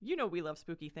You know we love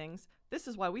spooky things. This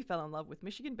is why we fell in love with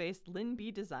Michigan-based Lynn B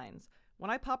Designs.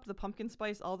 When I popped the pumpkin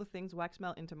spice all the things wax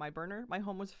melt into my burner, my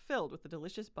home was filled with the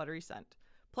delicious buttery scent.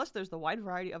 Plus, there's the wide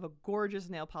variety of gorgeous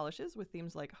nail polishes with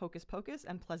themes like Hocus Pocus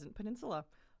and Pleasant Peninsula.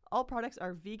 All products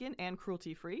are vegan and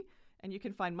cruelty-free, and you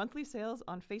can find monthly sales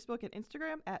on Facebook and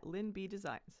Instagram at Lynn B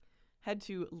Designs. Head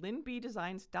to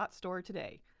lynbdesigns.store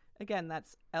today. Again,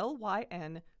 that's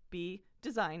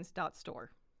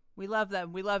LYNBdesigns.store. We love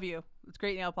them. We love you. It's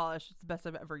great nail polish. It's the best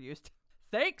I've ever used.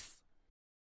 Thanks.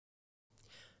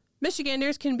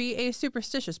 Michiganders can be a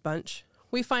superstitious bunch.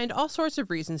 We find all sorts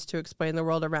of reasons to explain the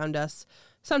world around us,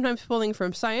 sometimes pulling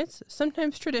from science,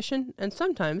 sometimes tradition, and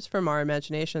sometimes from our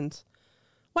imaginations.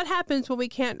 What happens when we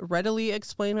can't readily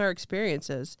explain our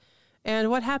experiences? And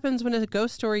what happens when a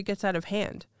ghost story gets out of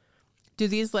hand? Do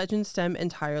these legends stem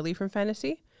entirely from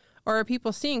fantasy? Or are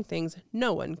people seeing things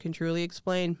no one can truly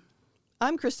explain?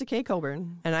 I'm Krista K.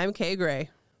 Coburn. And I'm Kay Gray.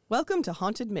 Welcome to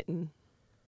Haunted Mitten.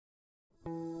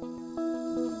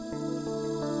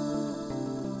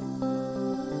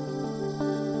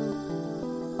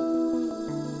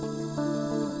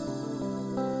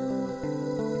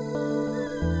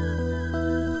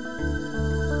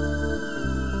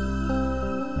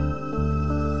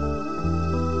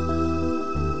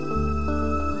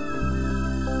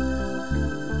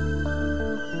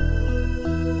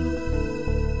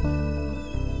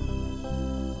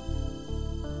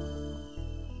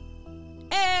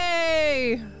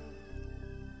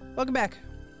 Welcome back.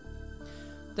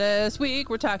 This week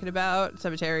we're talking about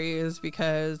cemeteries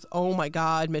because, oh my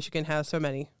God, Michigan has so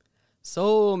many.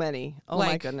 So many. Oh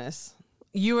my goodness.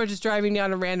 You are just driving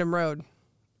down a random road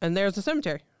and there's a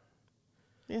cemetery.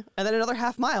 Yeah. And then another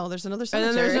half mile, there's another cemetery.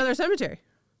 And then there's another cemetery.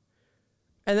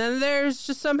 And then there's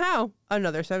just somehow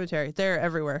another cemetery. They're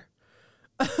everywhere.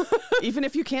 Even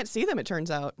if you can't see them, it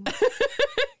turns out.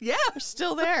 Yeah. They're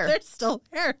still there. They're still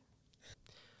there.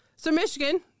 So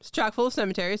Michigan is chock full of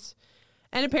cemeteries,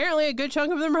 and apparently a good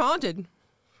chunk of them are haunted.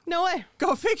 No way.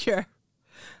 Go figure.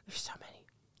 There's so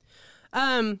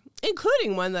many.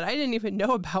 Including one that I didn't even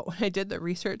know about when I did the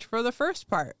research for the first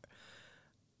part.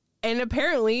 And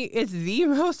apparently it's the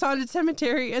most haunted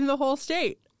cemetery in the whole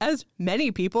state, as many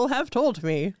people have told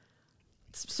me.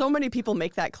 So many people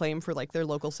make that claim for like their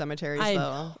local cemeteries,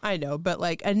 though. I know, but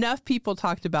like enough people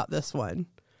talked about this one.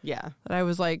 Yeah. That I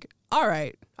was like, all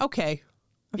right, okay.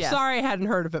 I'm sorry I hadn't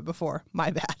heard of it before. My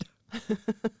bad.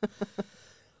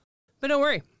 But don't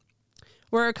worry.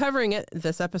 We're covering it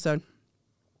this episode,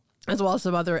 as well as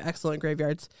some other excellent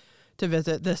graveyards to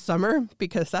visit this summer,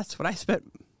 because that's what I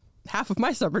spent half of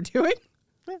my summer doing.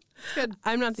 Yeah, good.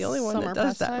 I'm not the only one that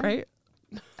does that, right?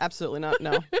 Absolutely not,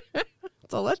 no.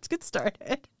 So let's get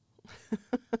started.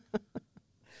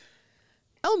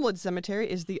 Elmwood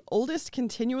Cemetery is the oldest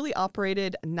continually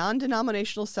operated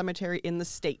non-denominational cemetery in the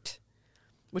state.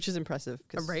 Which is impressive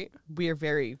because we are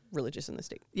very religious in the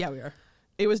state. Yeah, we are.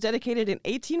 It was dedicated in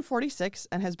 1846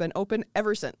 and has been open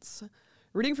ever since.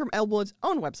 Reading from Elmwood's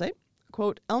own website,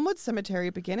 quote, Elmwood Cemetery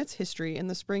began its history in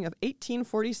the spring of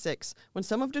 1846 when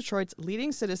some of Detroit's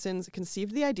leading citizens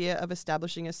conceived the idea of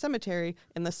establishing a cemetery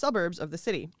in the suburbs of the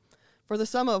city. For the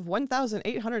sum of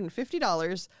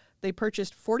 $1,850, they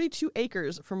purchased 42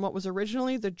 acres from what was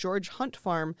originally the George Hunt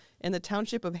Farm in the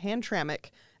township of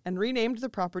Hamtramck and renamed the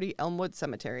property Elmwood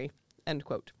Cemetery, end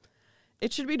quote.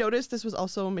 It should be noticed this was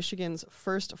also Michigan's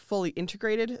first fully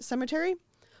integrated cemetery.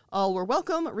 All were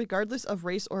welcome, regardless of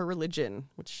race or religion,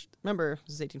 which, remember,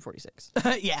 this is 1846.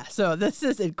 Yeah, so this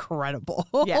is incredible.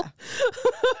 Yeah.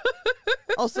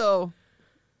 Also,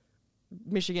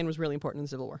 Michigan was really important in the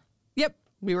Civil War. Yep.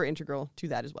 We were integral to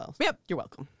that as well. Yep. You're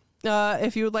welcome.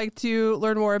 If you would like to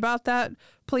learn more about that,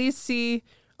 please see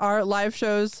our live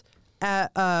shows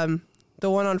at the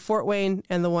one on Fort Wayne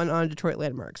and the one on Detroit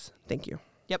Landmarks. Thank you.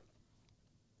 Yep.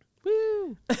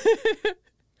 Woo!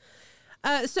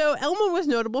 So Elmwood was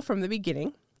notable from the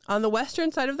beginning. On the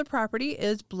western side of the property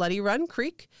is Bloody Run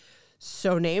Creek,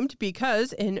 so named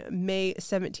because in May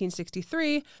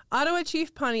 1763, Ottawa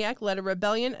Chief Pontiac led a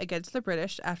rebellion against the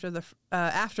British after the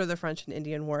French and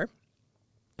Indian War.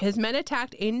 His men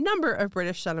attacked a number of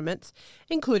British settlements,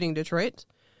 including Detroit.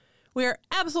 We are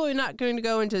absolutely not going to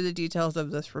go into the details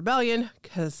of this rebellion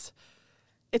because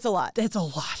it's a lot. It's a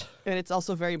lot. And it's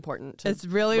also very important. It's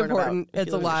really important.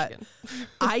 It's a lot.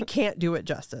 I can't do it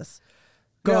justice.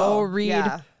 Go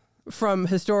read from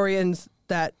historians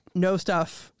that know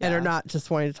stuff and are not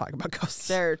just wanting to talk about ghosts.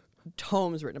 There are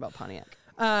tomes written about Pontiac.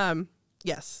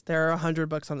 Yes, there are 100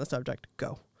 books on the subject.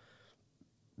 Go.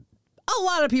 A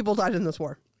lot of people died in this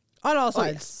war on all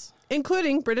sides,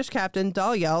 including British Captain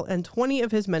Dalyell and 20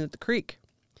 of his men at the creek.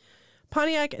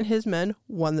 Pontiac and his men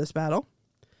won this battle.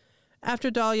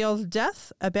 After Dalyell's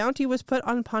death, a bounty was put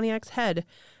on Pontiac's head,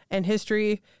 and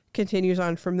history continues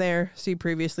on from there. See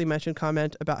previously mentioned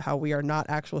comment about how we are not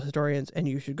actual historians and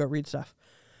you should go read stuff.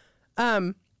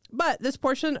 But this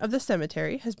portion of the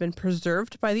cemetery has been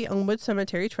preserved by the Elmwood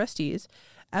Cemetery trustees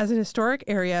as an historic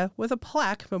area with a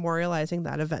plaque memorializing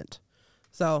that event.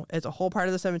 So it's a whole part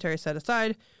of the cemetery set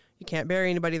aside. You can't bury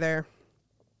anybody there.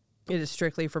 It is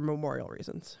strictly for memorial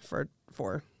reasons for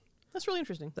That's really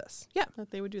interesting. this. Yeah.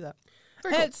 That they would do that.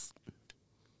 Very cool. It's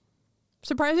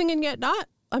surprising and yet not.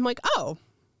 I'm like, oh,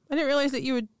 I didn't realize that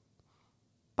you would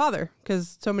bother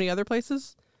because so many other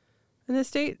places in this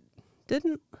state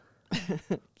didn't,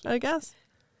 I guess.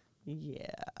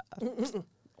 Yeah.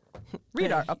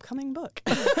 Read our upcoming book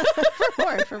for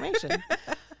more information.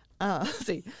 Let's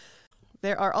see.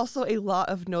 There are also a lot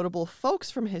of notable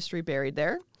folks from history buried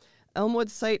there.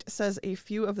 Elmwood's site says a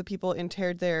few of the people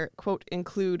interred there, quote,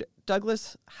 include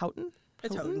Douglas Houghton.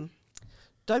 It's Houghton.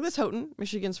 Douglas Houghton,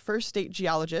 Michigan's first state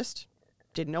geologist.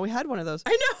 Didn't know we had one of those.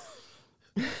 I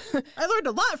know. I learned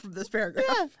a lot from this paragraph.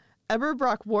 Yeah. Eber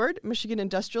Brock Ward, Michigan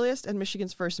industrialist and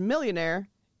Michigan's first millionaire.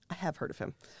 I have heard of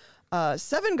him.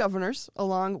 7 governors,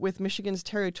 along with Michigan's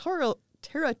territorial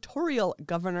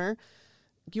governor,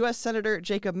 U.S. Senator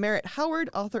Jacob Merritt Howard,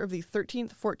 author of the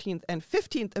 13th, 14th, and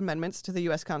 15th Amendments to the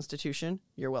U.S. Constitution.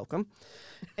 You're welcome.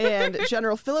 And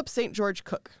General Philip St. George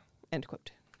Cook. End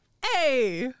quote.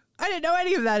 Hey, I didn't know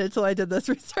any of that until I did this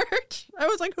research. I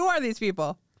was like, who are these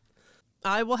people?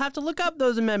 I will have to look up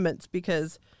those amendments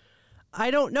because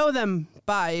I don't know them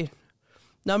by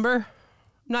number. I'm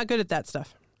not good at that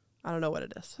stuff. I don't know what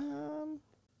it is. Oh,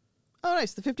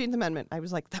 nice. The 15th Amendment. I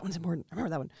was like, that one's important. I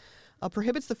remember that one.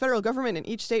 Prohibits the federal government in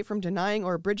each state from denying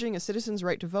or abridging a citizen's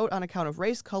right to vote on account of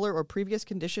race, color, or previous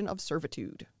condition of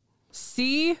servitude.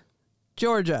 See,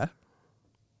 Georgia.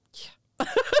 Yeah.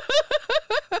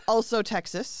 Also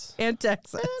Texas. And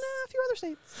Texas. And a few other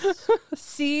states.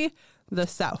 See, the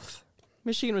South.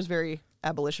 Michigan was very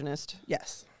abolitionist.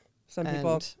 Yes. Some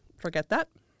people And- forget that.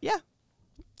 Yeah.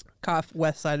 Cough,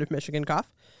 west side of Michigan,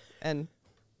 cough. And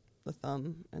the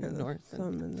thumb and the north.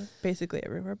 Some and basically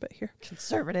everywhere but here.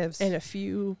 Conservatives. And a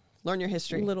few Learn your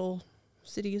history. little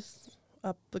cities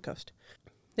up the coast.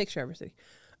 Thanks, Traverse City.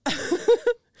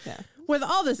 Yeah. With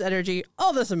all this energy,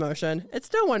 all this emotion,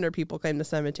 it's no wonder people claim the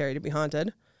cemetery to be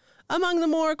haunted. Among the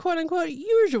more quote-unquote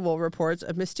usual reports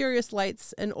of mysterious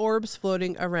lights and orbs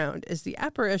floating around is the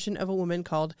apparition of a woman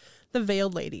called the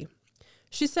Veiled Lady.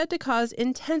 She's said to cause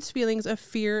intense feelings of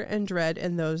fear and dread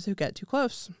in those who get too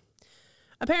close.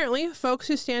 Apparently, folks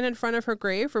who stand in front of her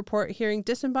grave report hearing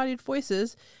disembodied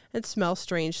voices and smell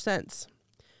strange scents.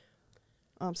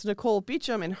 So Nicole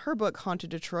Beecham, in her book Haunted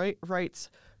Detroit, writes,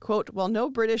 quote, while no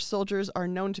British soldiers are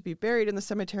known to be buried in the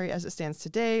cemetery as it stands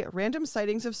today, random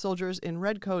sightings of soldiers in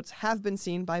red coats have been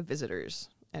seen by visitors,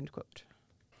 end quote.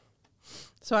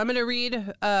 So I'm going to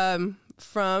read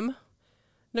from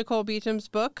Nicole Beecham's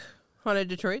book, Haunted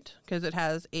Detroit, because it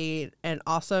has an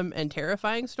awesome and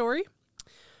terrifying story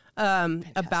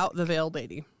about the Veiled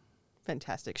Lady.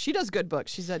 Fantastic. She does good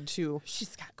books. She said too.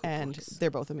 She's got good And books. they're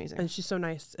both amazing. And she's so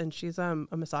nice. And she's a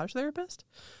massage therapist.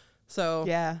 So,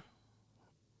 Yeah.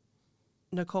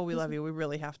 Nicole, we love you. We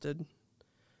really have to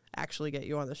actually get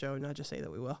you on the show, not just say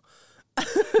that we will.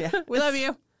 Yeah. We love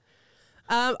you.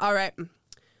 All right.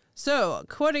 So,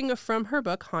 quoting from her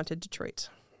book, Haunted Detroit.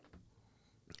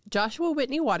 Joshua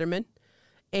Whitney Waterman,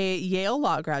 a Yale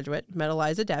law graduate, met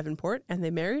Eliza Davenport, and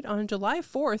they married on July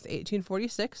 4th,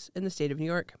 1846, in the state of New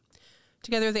York.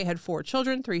 Together, they had 4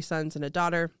 children, 3 sons and a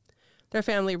daughter. Their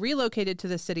family relocated to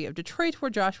the city of Detroit,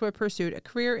 where Joshua pursued a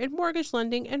career in mortgage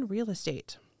lending and real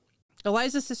estate.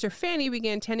 Eliza's sister Fanny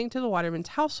began tending to the Waterman's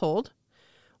household.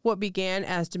 What began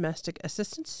as domestic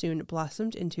assistance soon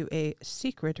blossomed into a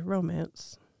secret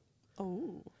romance.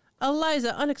 Oh.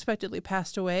 Eliza unexpectedly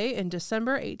passed away in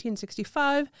December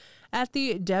 1865 at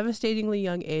the devastatingly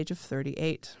young age of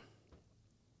 38.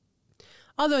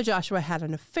 Although Joshua had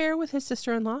an affair with his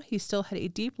sister-in-law, he still had a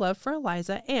deep love for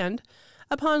Eliza and,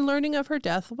 upon learning of her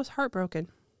death, was heartbroken.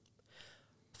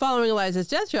 Following Eliza's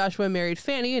death, Joshua married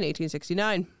Fanny in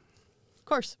 1869. Of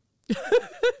course.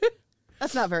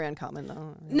 That's not very uncommon,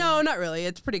 though. No, not really.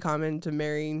 It's pretty common to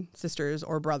marry sisters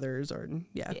or brothers or,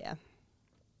 yeah. Yeah.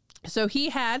 So he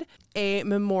had a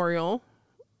memorial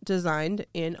designed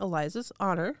in Eliza's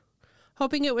honor,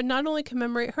 hoping it would not only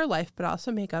commemorate her life, but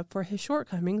also make up for his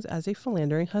shortcomings as a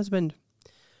philandering husband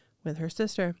with her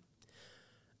sister.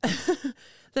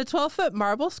 The 12-foot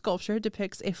marble sculpture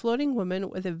depicts a floating woman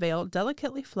with a veil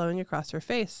delicately flowing across her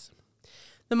face.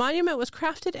 The monument was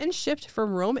crafted and shipped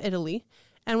from Rome, Italy,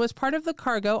 and was part of the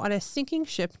cargo on a sinking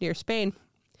ship near Spain.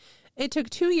 It took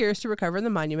 2 years to recover the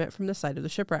monument from the site of the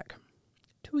shipwreck.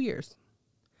 2 years.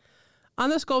 On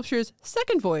the sculpture's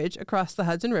second voyage across the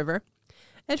Hudson River,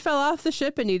 it fell off the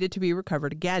ship and needed to be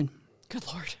recovered again. Good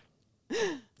Lord.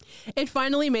 It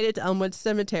finally made it to Elmwood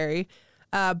Cemetery,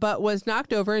 but was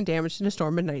knocked over and damaged in a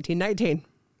storm in 1919.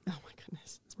 Oh my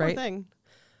goodness. It's a poor Right? thing.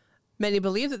 Many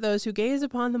believe that those who gaze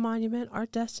upon the monument are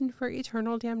destined for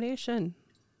eternal damnation.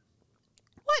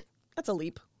 What? That's a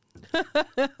leap.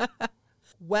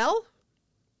 Well,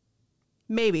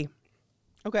 maybe.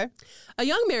 Okay. A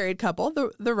young married couple,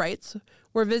 the Wrights,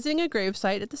 were visiting a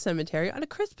gravesite at the cemetery on a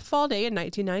crisp fall day in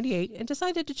 1998 and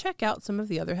decided to check out some of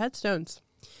the other headstones.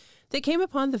 They came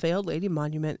upon the Veiled Lady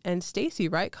Monument, and Stacy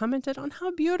Wright commented on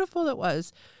how beautiful it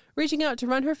was, reaching out to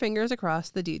run her fingers across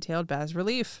the detailed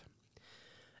bas-relief.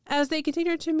 As they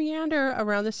continued to meander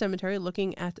around the cemetery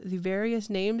looking at the various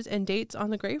names and dates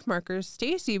on the grave markers,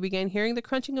 Stacy began hearing the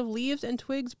crunching of leaves and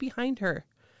twigs behind her.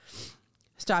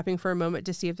 Stopping for a moment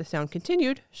to see if the sound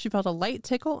continued, she felt a light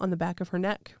tickle on the back of her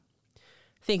neck.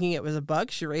 Thinking it was a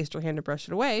bug, she raised her hand to brush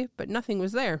it away, but nothing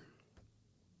was there.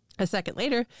 A second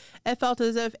later, it felt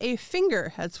as if a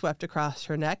finger had swept across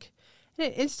her neck, and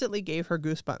it instantly gave her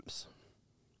goosebumps.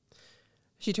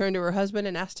 She turned to her husband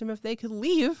and asked him if they could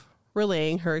leave,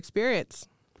 relaying her experience.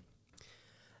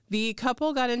 The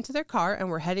couple got into their car and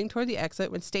were heading toward the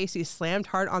exit when Stacy slammed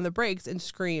hard on the brakes and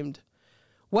screamed.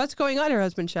 "What's going on?" her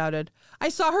husband shouted. "I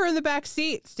saw her in the back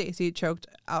seat." Stacy choked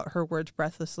out her words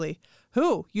breathlessly.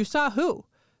 "Who? You saw who?"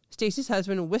 Stacy's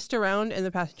husband whisked around in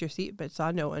the passenger seat but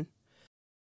saw no one.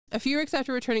 A few weeks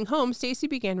after returning home, Stacy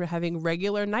began having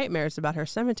regular nightmares about her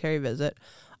cemetery visit,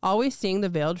 always seeing the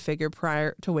veiled figure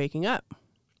prior to waking up.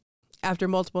 After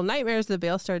multiple nightmares, the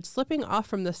veil started slipping off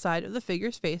from the side of the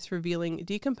figure's face, revealing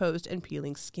decomposed and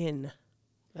peeling skin.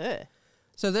 Ugh.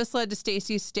 So this led to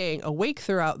Stacy staying awake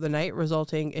throughout the night,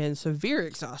 resulting in severe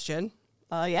exhaustion.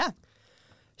 Yeah.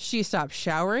 She stopped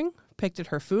showering, picked at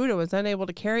her food, and was unable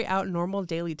to carry out normal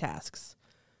daily tasks.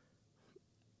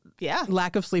 Yeah.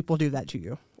 Lack of sleep will do that to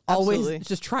you. Absolutely. Always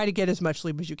just try to get as much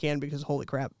sleep as you can because holy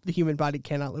crap, the human body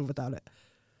cannot live without it.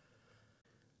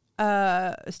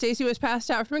 Stacy was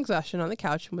passed out from exhaustion on the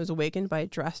couch and was awakened by a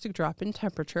drastic drop in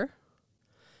temperature.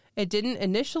 It didn't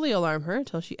initially alarm her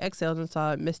until she exhaled and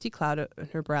saw a misty cloud in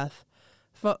her breath.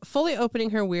 Fully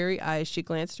opening her weary eyes, she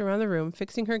glanced around the room,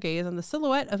 fixing her gaze on the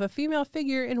silhouette of a female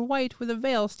figure in white with a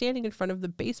veil standing in front of the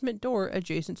basement door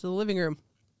adjacent to the living room.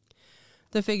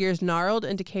 The figure's gnarled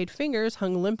and decayed fingers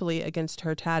hung limply against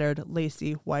her tattered,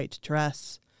 lacy white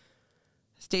dress.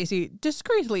 Stacy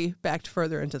discreetly backed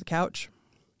further into the couch.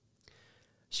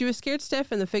 She was scared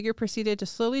stiff, and the figure proceeded to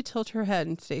slowly tilt her head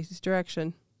in Stacy's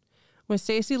direction. When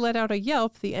Stacy let out a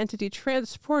yelp, the entity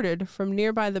transported from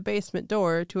nearby the basement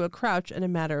door to a crouch in a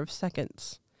matter of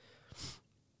seconds.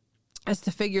 As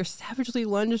the figure savagely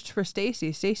lunged for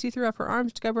Stacy, Stacy threw up her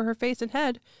arms to cover her face and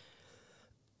head,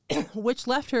 which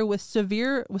left her with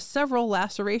several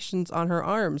lacerations on her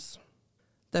arms.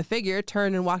 The figure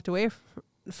turned and walked away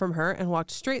from her and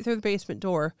walked straight through the basement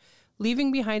door,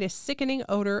 leaving behind a sickening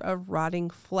odor of rotting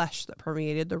flesh that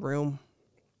permeated the room.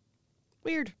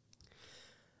 Weird.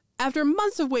 After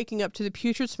months of waking up to the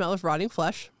putrid smell of rotting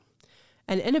flesh,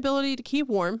 an inability to keep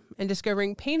warm, and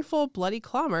discovering painful, bloody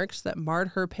claw marks that marred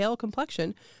her pale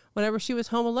complexion whenever she was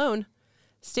home alone,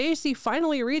 Stacy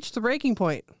finally reached the breaking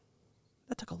point.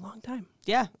 That took a long time.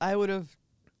 Yeah, I would have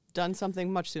done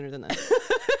something much sooner than that.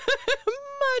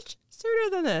 Much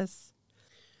sooner than this.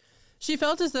 She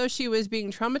felt as though she was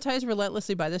being traumatized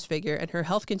relentlessly by this figure, and her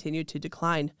health continued to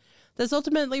decline. This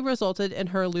ultimately resulted in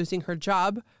her losing her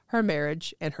job, her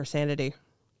marriage, and her sanity.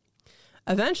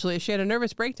 Eventually, she had a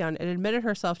nervous breakdown and admitted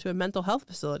herself to a mental health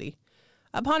facility.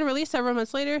 Upon release several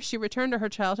months later, she returned to her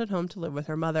childhood home to live with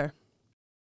her mother.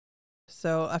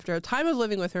 So after a time of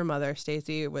living with her mother,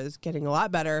 Stacy was getting a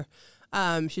lot better.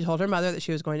 She told her mother that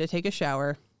she was going to take a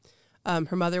shower.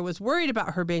 Her mother was worried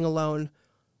about her being alone,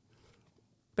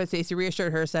 but Stacy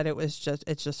reassured her, said it's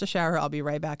just a shower. I'll be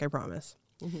right back, I promise.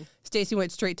 Mm-hmm. Stacy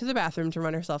went straight to the bathroom to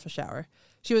run herself a shower.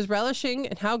 She was relishing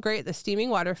in how great the steaming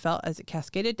water felt as it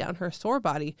cascaded down her sore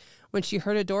body when she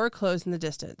heard a door close in the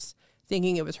distance.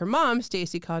 Thinking it was her mom,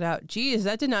 Stacy called out, "Geez,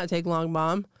 that did not take long,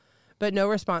 Mom." But no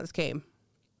response came.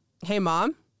 "Hey,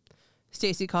 Mom?"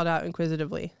 Stacy called out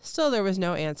inquisitively. Still, there was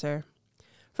no answer.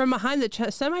 From behind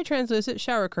the semi-translucent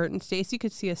shower curtain, Stacy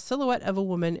could see a silhouette of a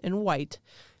woman in white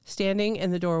standing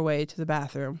in the doorway to the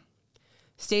bathroom.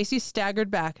 Stacy staggered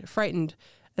back, frightened,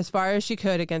 as far as she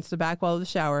could against the back wall of the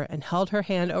shower, and held her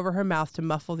hand over her mouth to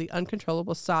muffle the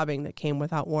uncontrollable sobbing that came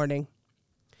without warning.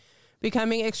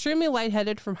 Becoming extremely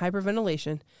lightheaded from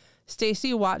hyperventilation,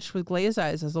 Stacy watched with glazed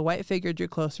eyes as the white figure drew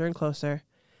closer and closer.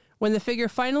 When the figure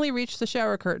finally reached the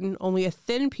shower curtain, only a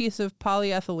thin piece of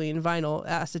polyethylene vinyl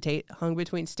acetate hung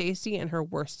between Stacy and her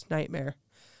worst nightmare.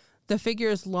 The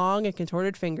figure's long and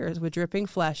contorted fingers with dripping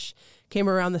flesh came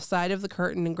around the side of the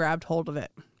curtain and grabbed hold of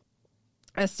it.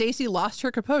 As Stacy lost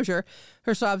her composure,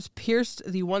 her sobs pierced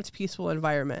the once peaceful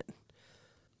environment.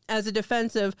 As a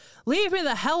defensive, "Leave me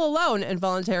the hell alone,"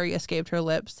 involuntary escaped her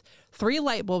lips, 3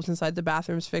 light bulbs inside the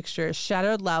bathroom's fixtures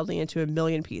shattered loudly into a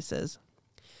million pieces.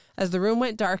 As the room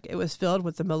went dark, it was filled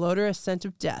with the malodorous scent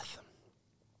of death.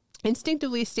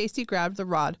 Instinctively, Stacy grabbed the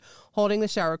rod holding the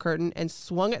shower curtain and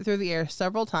swung it through the air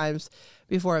several times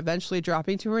before eventually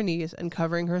dropping to her knees and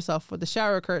covering herself with the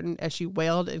shower curtain as she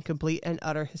wailed in complete and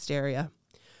utter hysteria.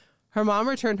 Her mom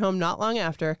returned home not long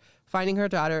after, finding her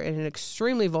daughter in an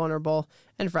extremely vulnerable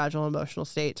and fragile emotional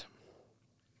state.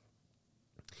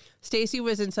 Stacy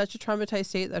was in such a traumatized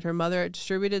state that her mother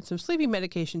distributed some sleeping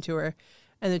medication to her,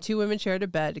 and the 2 women shared a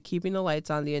bed, keeping the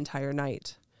lights on the entire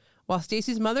night. While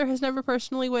Stacy's mother has never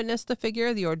personally witnessed the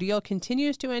figure, the ordeal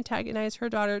continues to antagonize her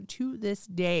daughter to this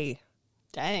day.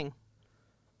 Dang.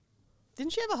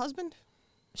 Didn't she have a husband?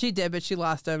 She did, but she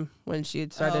lost him when she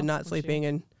had started not sleeping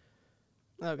and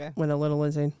went a little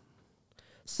insane.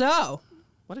 So.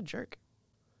 What a jerk.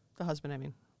 The husband, I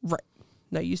mean. Right.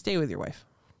 No, you stay with your wife.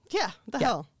 Yeah, what the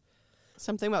hell?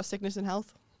 Something about sickness and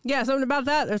health? Yeah, something about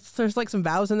that. There's like some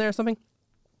vows in there or something.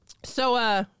 So,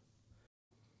 I'm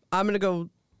going to go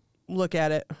look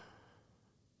at it.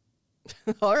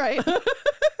 All right.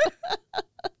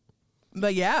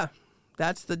 But yeah,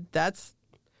 that's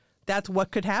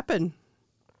what could happen.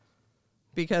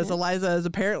 Because Eliza is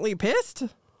apparently pissed.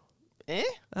 I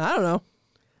don't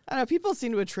know. People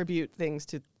seem to attribute things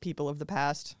to people of the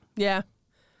past. Yeah.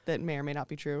 That may or may not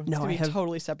be true. No, it's a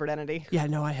totally separate entity. Yeah,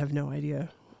 no, I have no idea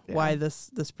why this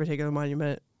particular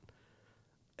monument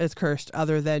is cursed,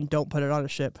 other than don't put it on a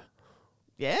ship.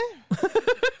 Yeah?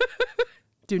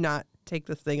 Do not take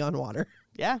this thing on water.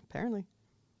 Yeah, apparently.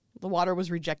 The water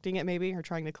was rejecting it, maybe, or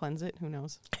trying to cleanse it. Who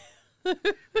knows?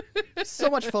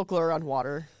 So much folklore on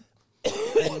water.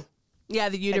 Yeah,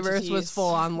 the universe was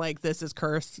full on like, this is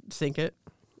cursed, sink it.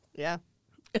 Yeah.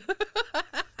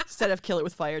 Instead of kill it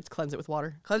with fire, it's cleanse it with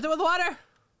water. Cleanse it with water.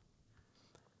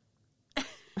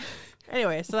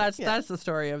 Anyway, so that's the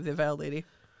story of the Veiled Lady.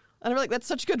 And I'm like, that's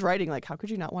such good writing. Like, how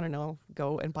could you not want to know?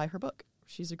 Go and buy her book.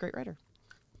 She's a great writer.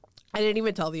 I didn't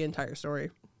even tell the entire story.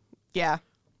 Yeah.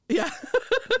 Yeah.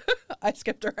 I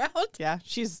skipped her out. Yeah,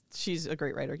 she's a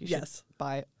great writer. You should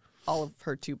buy all of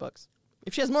her 2 books.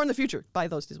 If she has more in the future, buy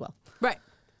those as well. Right.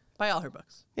 Buy all her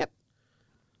books. Yep.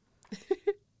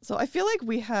 So I feel like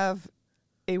we have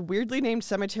a weirdly named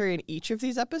cemetery in each of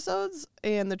these episodes,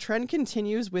 and the trend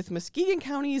continues with Muskegon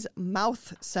County's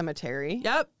Mouth Cemetery.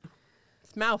 Yep.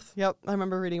 It's Mouth. Yep. I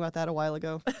remember reading about that a while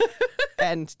ago.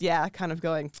 And yeah, kind of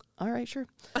going, all right, sure.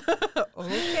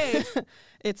 Okay.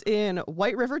 It's in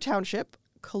White River Township,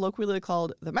 colloquially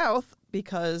called the Mouth,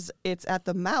 because it's at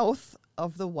the mouth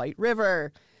of the White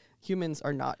River. Humans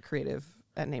are not creative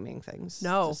at naming things.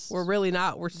 No, we're really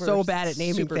not. We're so bad at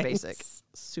naming super things. Basic.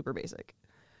 Super basic.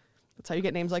 That's how you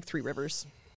get names like 3 Rivers.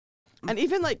 And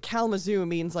even like Kalamazoo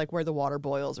means like where the water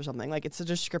boils or something. Like it's a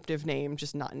descriptive name,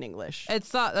 just not in English.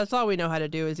 That's all we know how to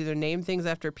do is either name things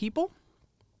after people.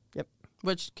 Yep.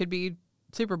 Which could be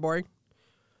super boring.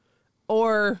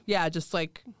 Or, yeah, just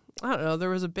like, I don't know, there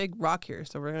was a big rock here,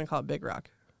 so we're going to call it Big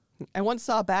Rock. I once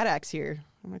saw Bad Axe here.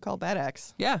 I'm going to call it Bad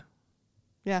Axe. Yeah.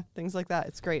 Yeah, things like that.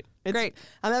 It's great. It's great.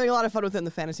 I'm having a lot of fun with it in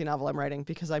the fantasy novel I'm writing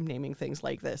because I'm naming things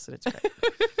like this, and it's great.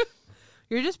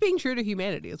 You're just being true to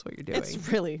humanity is what you're doing. It's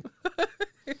really.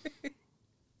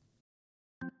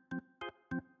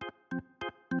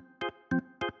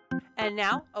 And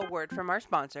now, a word from our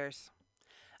sponsors.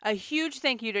 A huge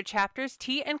thank you to Chapters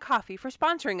Tea and Coffee for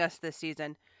sponsoring us this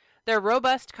season. Their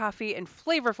robust coffee and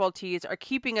flavorful teas are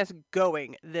keeping us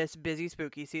going this busy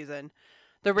spooky season.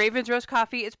 The Raven's Roast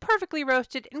coffee is perfectly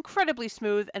roasted, incredibly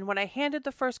smooth, and when I handed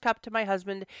the first cup to my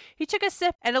husband, he took a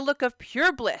sip and a look of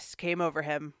pure bliss came over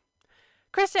him.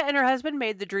 Krista and her husband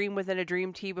made the Dream Within a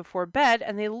Dream tea before bed,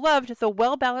 and they loved the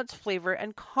well-balanced flavor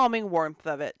and calming warmth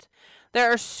of it.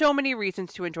 There are so many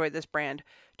reasons to enjoy this brand.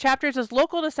 Chapters is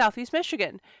local to Southeast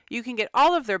Michigan. You can get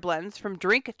all of their blends from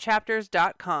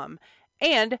drinkchapters.com.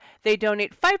 And they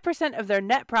donate 5% of their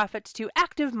net profits to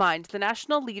Active Minds, the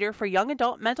national leader for young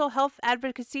adult mental health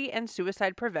advocacy and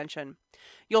suicide prevention.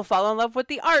 You'll fall in love with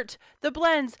the art, the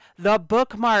blends, the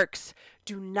bookmarks.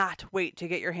 Do not wait to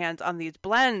get your hands on these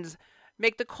blends.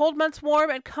 Make the cold months warm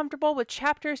and comfortable with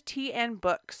Chapters, tea, and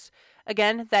books.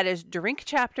 Again, that is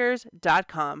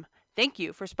drinkchapters.com. Thank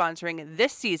you for sponsoring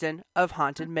this season of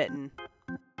Haunted Mitten.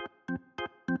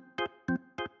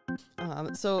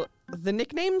 So the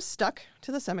nickname stuck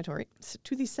to the cemetery,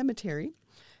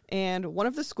 and one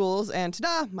of the schools, and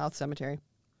ta-da, Mouth Cemetery.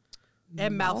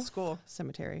 And Mouth School.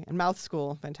 Cemetery. And Mouth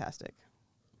School, fantastic.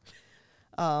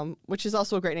 Which is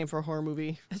also a great name for a horror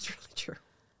movie. That's really true.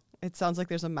 It sounds like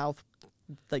there's a mouth,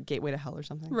 like gateway to hell or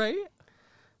something. Right?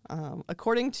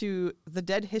 According to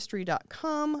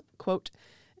thedeadhistory.com, quote,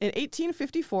 in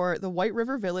 1854, the White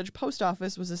River Village post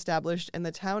office was established and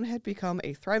the town had become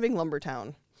a thriving lumber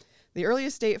town. The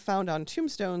earliest date found on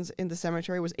tombstones in the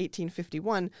cemetery was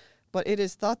 1851, but it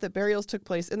is thought that burials took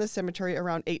place in the cemetery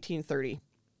around 1830,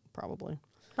 probably.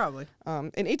 Probably. In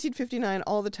 1859,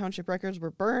 all the township records were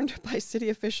burned by city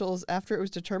officials after it was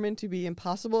determined to be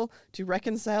impossible to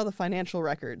reconcile the financial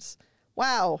records.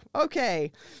 Wow.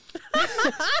 Okay.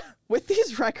 With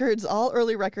these records, all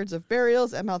early records of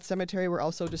burials at Mouth Cemetery were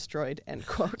also destroyed, end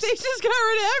quote. They just got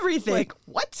rid of everything. Like,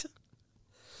 what?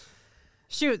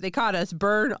 Shoot, they caught us.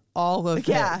 Burn all of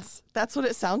Yeah, this. that's what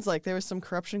it sounds like. There was some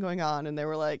corruption going on, and they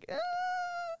were like,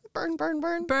 burn, burn,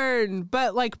 burn. Burn.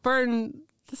 But, like, burn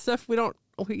the stuff we don't,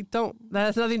 that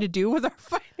has nothing to do with our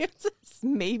finances.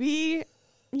 Maybe,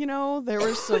 there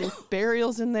were some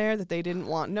burials in there that they didn't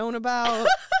want known about.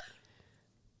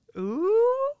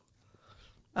 Ooh.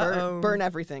 Burn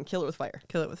everything. Kill it with fire.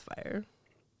 Kill it with fire.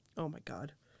 Oh, my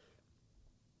God.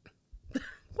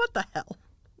 What the hell?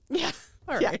 Yeah.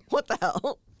 All Yeah. right. What the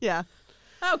hell? Yeah.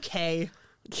 Okay.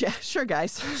 Yeah, sure,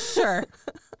 guys. Sure.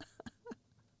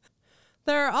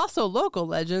 There are also local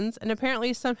legends and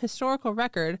apparently some historical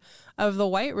record of the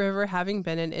White River having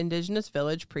been an indigenous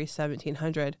village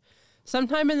pre-1700.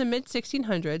 Sometime in the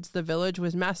mid-1600s, the village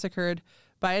was massacred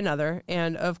by another,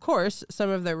 and of course, some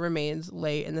of their remains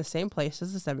lay in the same place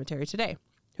as the cemetery today.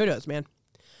 Who knows, man?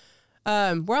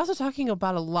 We're also talking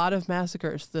about a lot of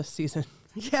massacres this season.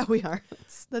 Yeah, we are.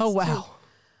 That's Oh, wow. true.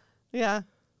 Yeah.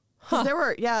 'Cause there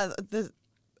were,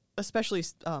 especially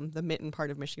the Mitten part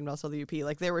of Michigan, but also the UP.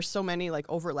 Like, there were so many, like,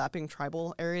 overlapping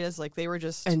tribal areas. Like, they were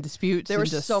just... And disputes. There were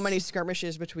and just, so many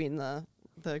skirmishes between the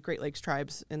Great Lakes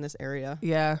tribes in this area.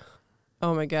 Yeah.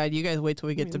 Oh, my God. You guys wait till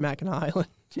we get to Mackinac Island.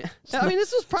 Yeah. I mean,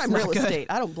 this was prime not real good. estate.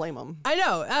 I don't blame them. I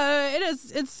know. It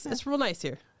is. It's real nice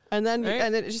here. And then Right.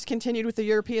 and it just continued with the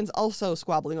Europeans also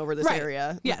squabbling over this Right.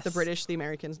 area. With Yes. the British, the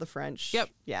Americans, the French. Yep.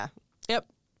 Yeah. Yep.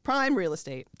 Prime real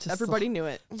estate. Just Everybody knew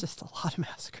it. Just a lot of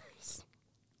massacres.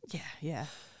 Yeah.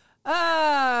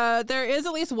 Yeah. There is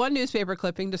at least one newspaper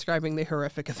clipping describing the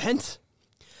horrific event.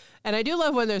 And I do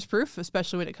love when there's proof,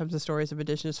 especially when it comes to stories of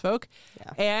indigenous folk.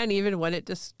 Yeah. And even when it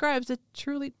describes a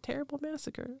truly terrible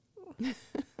massacre.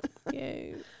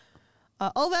 Yay.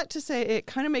 All that to say, it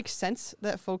kind of makes sense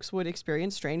that folks would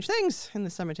experience strange things in the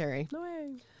cemetery. No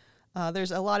way.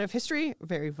 There's a lot of history,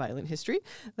 very violent history,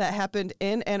 that happened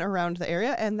in and around the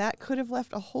area, and that could have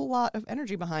left a whole lot of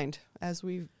energy behind, as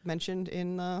we've mentioned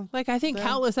in... Like, I think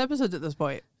countless episodes at this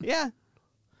point. Yeah.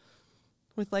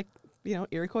 With, like,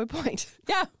 Iroquois Point.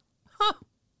 Yeah. Huh.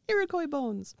 Iroquois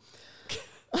bones.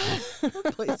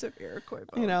 Place of Iroquois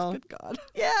bones. Good God.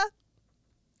 Yeah.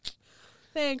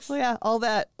 Thanks. So, yeah, all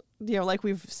that, like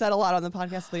we've said a lot on the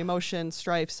podcast, the emotion,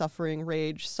 strife, suffering,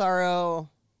 rage, sorrow,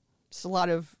 just a lot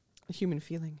of human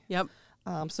feeling. Yep.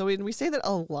 So when we say that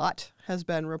a lot has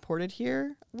been reported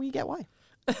here, we get why.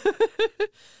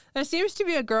 There seems to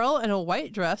be a girl in a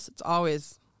white dress. It's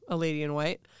always a lady in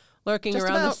white, lurking Just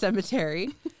around the about. cemetery.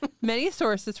 Many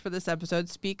sources for this episode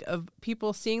speak of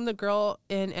people seeing the girl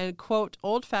in an, quote,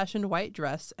 old-fashioned white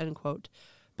dress, end quote,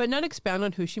 but none expound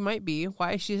on who she might be,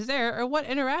 why she's there, or what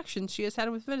interactions she has had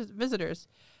with visitors.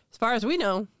 As far as we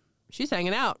know, she's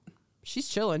hanging out. She's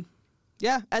chilling.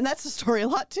 Yeah, and that's the story a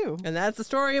lot, too. And that's the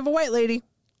story of a white lady.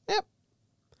 Yep.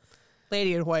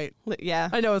 Lady in white. Yeah.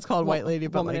 I know it's called White Lady,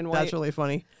 but Woman in that's white. really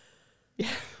funny. Yeah.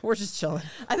 We're just chilling.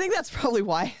 I think that's probably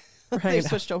why they hanging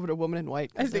switched over to Woman in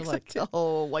White. I think so, like, too.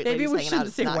 oh, white Maybe lady's we hanging out. shouldn't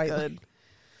It's say not white good. lady.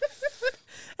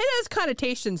 It has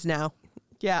connotations now.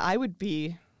 Yeah, I would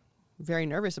be very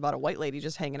nervous about a white lady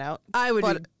just hanging out. I would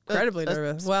But be incredibly a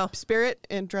nervous. Well, Spirit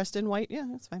and dressed in white, yeah,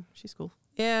 that's fine. She's cool.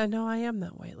 yeah, no, I am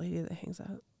that white lady that hangs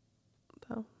out.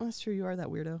 So, Well, that's true. You are that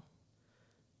weirdo.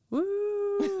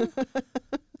 woo.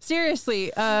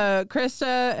 Seriously,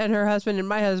 Krista and her husband and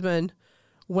my husband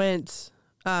went,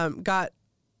 got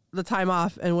the time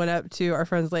off and went up to our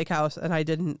friend's lake house, and I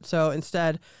didn't. So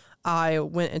instead, I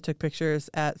went and took pictures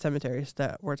at cemeteries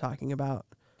that we're talking about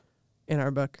in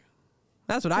our book.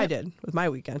 That's what I did with my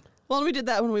weekend. Well, we did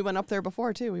that when we went up there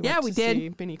before, too. We Yeah, went we to did. see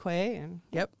Benny Quay. And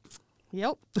Yep.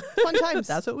 Fun times.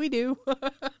 That's what we do.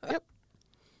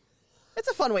 It's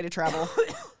a fun way to travel.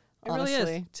 It really is.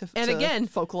 honestly, And to again,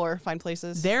 folklore, find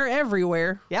places. They're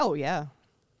everywhere. Yeah, oh, yeah.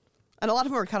 And a lot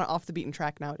of them are kind of off the beaten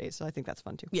track nowadays, so I think that's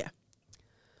fun, too. Yeah.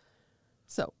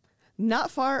 So, not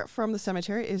far from the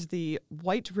cemetery is the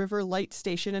White River Light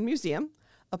Station and Museum,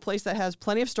 a place that has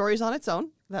plenty of stories on its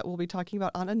own that we'll be talking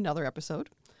about on another episode.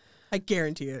 I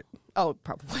guarantee it. Oh,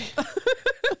 probably.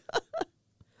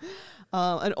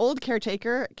 An old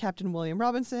caretaker, Captain William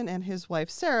Robinson, and his wife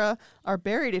Sarah are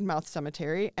buried in Mouth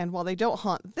Cemetery, and while they don't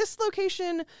haunt this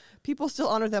location, people still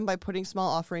honor them by putting small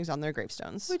offerings on their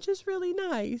gravestones. Which is really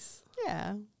nice.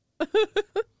 Yeah.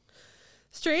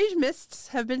 Strange mists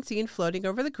have been seen floating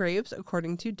over the graves,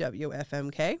 according to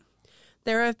WFMK.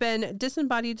 There have been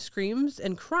disembodied screams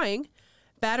and crying.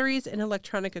 Batteries and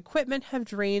electronic equipment have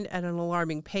drained at an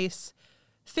alarming pace.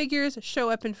 Figures show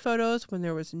up in photos when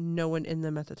there was no one in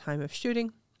them at the time of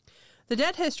shooting. The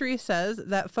dead history says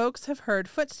that folks have heard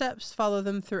footsteps follow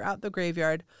them throughout the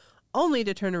graveyard, only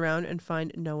to turn around and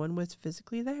find no one was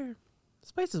physically there.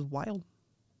 This place is wild.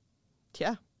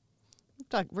 Yeah.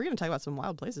 We're going to talk about some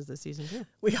wild places this season, too.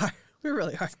 We are. We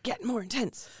really are. It's getting more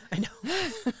intense. I know.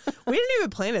 We didn't even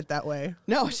plan it that way.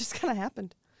 No, it just kind of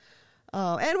happened.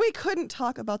 And we couldn't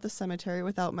talk about the cemetery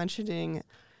without mentioning,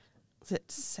 is it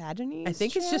Sadoni's I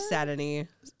think it's chair? just Sadony.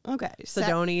 Okay.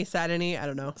 Sadony, I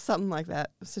don't know. Something like that.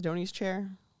 Sidoni's chair.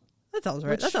 That sounds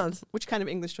right. That sounds Which kind of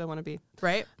English do I want to be?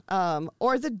 right.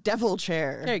 Or the devil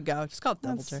chair. There you go. Just call it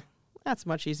double chair. That's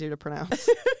much easier to pronounce.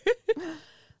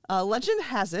 Legend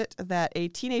has it that a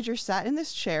teenager sat in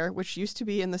this chair, which used to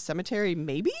be in the cemetery,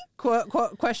 maybe?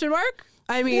 Question mark?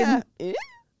 I mean, yeah.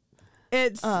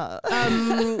 it's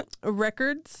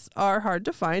records are hard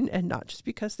to find, and not just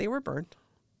because they were burned.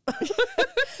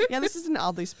 Yeah, this is an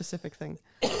oddly specific thing.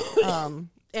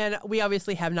 And we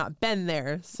obviously have not been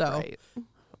there, so Right.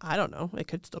 I don't know. It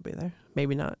could still be there.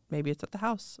 Maybe not. Maybe it's at the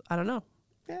house. I don't know.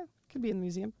 Yeah, could be in the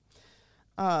museum.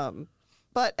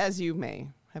 But as you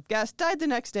may have guessed, died the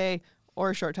next day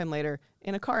or a short time later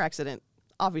in a car accident,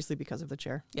 obviously because of the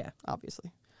chair. Yeah.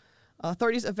 Obviously.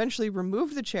 Authorities eventually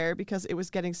removed the chair because it was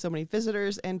getting so many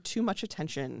visitors and too much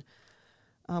attention.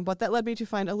 But that led me to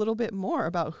find a little bit more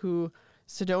about who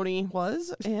Sidoni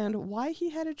was and why he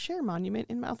had a chair monument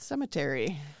in Mouth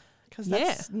Cemetery. Because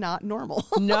that's not normal.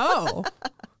 No.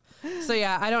 So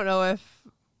yeah, I don't know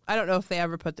if they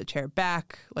ever put the chair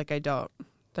back. Like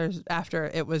there's after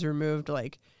it was removed,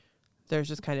 like there's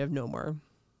just kind of no more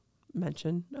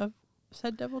mention of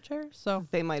said devil chair. So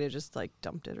They might have just like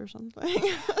dumped it or something.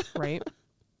 right.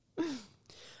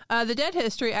 The Dead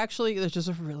History actually, there's just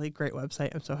a really great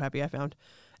website I'm so happy I found,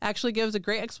 actually gives a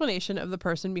great explanation of the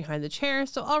person behind the chair,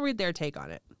 so I'll read their take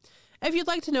on it. If you'd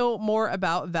like to know more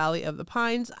about Valley of the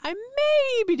Pines, I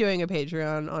may be doing a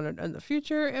Patreon on it in the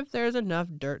future if there's enough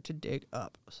dirt to dig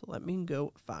up. So let me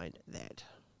go find that.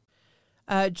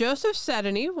 Joseph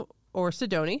Sadoni, or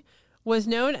Sidoni, was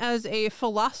known as a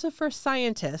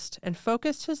philosopher-scientist and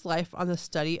focused his life on the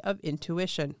study of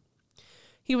intuition.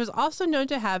 He was also known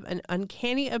to have an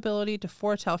uncanny ability to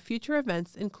foretell future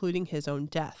events, including his own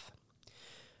death.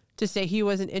 To say he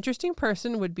was an interesting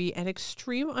person would be an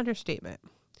extreme understatement.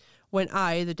 When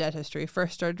I, the Dead History,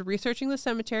 first started researching the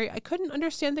cemetery, I couldn't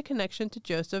understand the connection to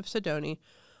Joseph Sidoni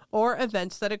or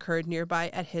events that occurred nearby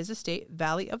at his estate,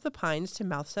 Valley of the Pines, to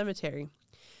Mouth Cemetery.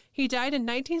 He died in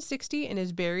 1960 and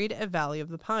is buried at Valley of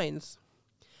the Pines.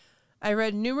 I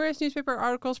read numerous newspaper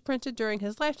articles printed during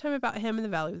his lifetime about him in the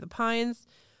Valley of the Pines,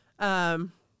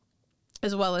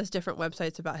 as well as different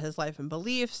websites about his life and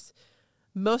beliefs.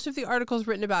 Most of the articles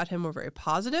written about him were very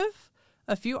positive.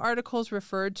 A few articles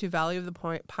referred to Valley of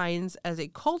the Pines as a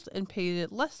cult and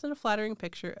painted less than a flattering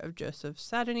picture of Joseph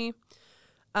Sadoni.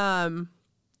 And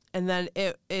then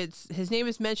his name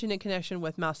is mentioned in connection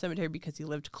with Mouth Cemetery because he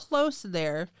lived close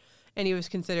there, and he was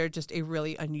considered just a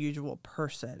really unusual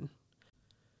person.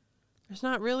 There's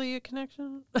not really a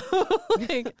connection.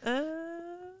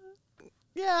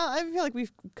 Yeah, I feel like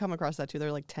we've come across that too.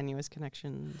 They're like tenuous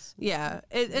connections. Yeah,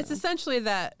 it's essentially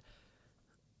that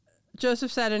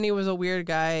Joseph Sadoni was a weird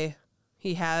guy.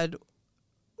 He had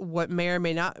what may or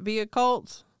may not be a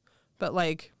cult, but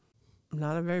like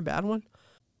not a very bad one.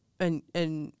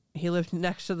 And he lived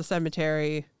next to the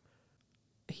cemetery.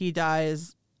 He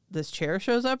dies. This chair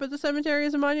shows up at the cemetery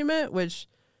as a monument, which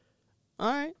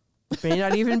All right. may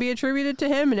not even be attributed to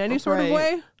him in any sort of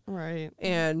way. Right.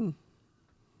 And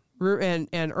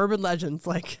urban legends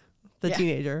like the Yeah.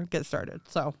 teenager get started.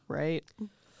 So Right.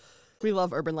 We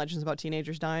love urban legends about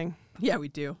teenagers dying. yeah, we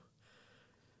do.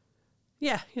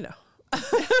 Yeah, you know.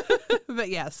 But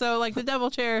yeah, so like the devil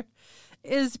chair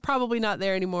is probably not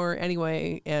there anymore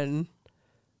anyway, and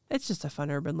it's just a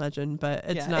fun urban legend, but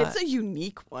it's not. It's a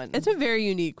unique one. It's a very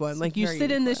unique one. It's like a you very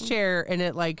sit in unique this one. chair and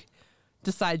it like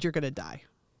decides you're going to die.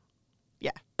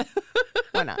 Yeah.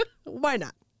 Why not? Why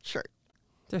not? Sure.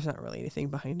 There's not really anything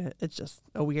behind it. It's just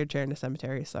a weird chair in a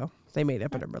cemetery, so they made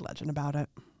up an urban legend about it.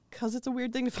 Because it's a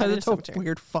weird thing to find in a cemetery. It's a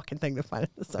weird fucking thing to find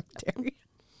in a cemetery.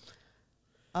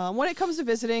 When it comes to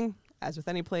visiting, as with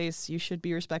any place, you should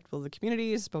be respectful of the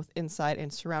communities, both inside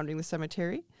and surrounding the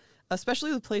cemetery,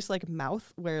 especially the place like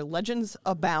Mouth, where legends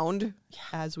abound,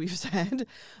 as we've said.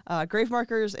 Grave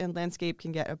markers and landscape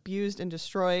can get abused and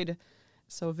destroyed,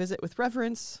 so visit with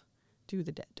reverence. Do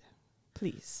the dead,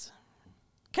 please.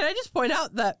 Can I just point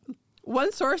out that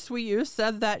one source we used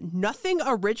said that nothing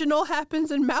original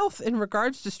happens in Mouth in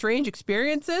regards to strange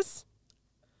experiences?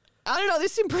 I don't know, they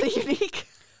seem pretty unique.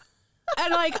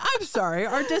 And like, I'm sorry,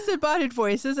 are disembodied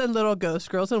voices and little ghost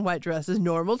girls in white dresses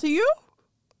normal to you?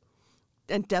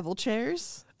 And devil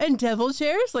chairs? And devil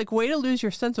chairs? Like, way to lose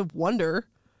your sense of wonder.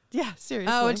 Yeah,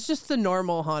 seriously. Oh, it's just the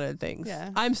normal haunted things.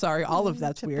 Yeah. I'm sorry, all of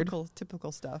that's weird.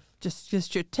 Typical stuff. Just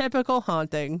your typical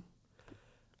haunting.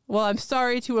 Well, I'm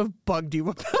sorry to have bugged you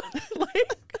about it.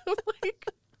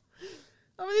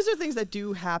 I mean, these are things that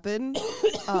do happen,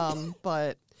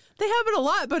 but... They happen a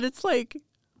lot, but it's like...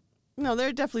 No, there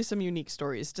are definitely some unique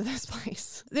stories to this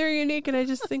place. They're unique, and I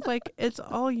just think, like, it's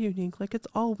all unique. Like, it's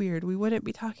all weird. We wouldn't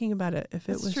be talking about it if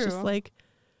it was true. just,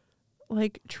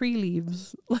 like tree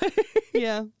leaves.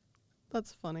 Yeah,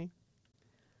 that's funny.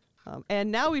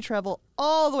 And now we travel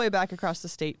all the way back across the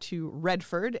state to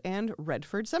Redford and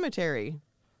Redford Cemetery.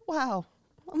 Wow.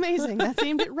 Amazing. That's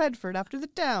named at Redford after the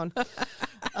town.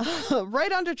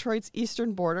 Right on Detroit's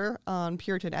eastern border on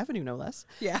Puritan Avenue, no less.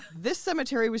 Yeah. This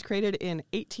cemetery was created in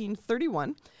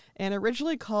 1831 and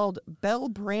originally called Bell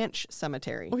Branch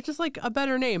Cemetery. Which is like a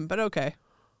better name, but okay.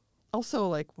 Also,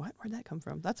 like, what? Where'd that come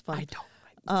from? That's fun. I don't.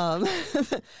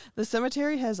 The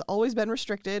cemetery has always been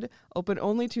restricted, open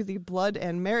only to the blood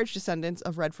and marriage descendants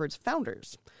of Redford's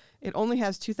founders. It only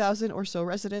has 2,000 or so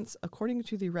residents, according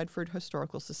to the Redford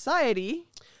Historical Society.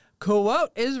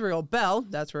 Quote Israel Bell,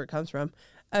 that's where it comes from,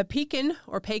 a Pekin,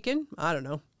 I don't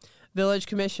know, village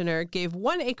commissioner gave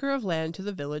 1 acre of land to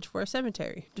the village for a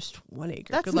cemetery. Just 1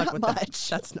 acre. That's Good luck not with much. That.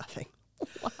 That's nothing.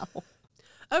 Wow.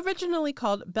 Originally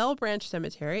called Bell Branch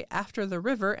Cemetery after the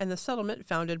river and the settlement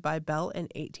founded by Bell in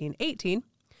 1818,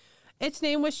 its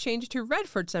name was changed to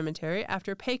Redford Cemetery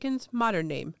after Pakin's modern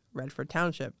name, Redford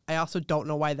Township. I also don't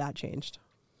know why that changed.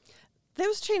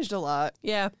 Those changed a lot.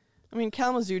 Yeah. I mean,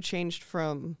 Kalamazoo changed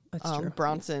from That's true.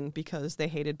 Bronson because they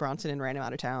hated Bronson and ran him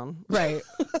out of town. Right.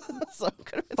 So it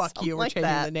could have been Fuck something you, we're like changing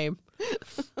that. the name.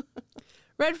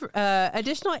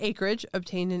 Additional acreage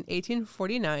obtained in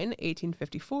 1849,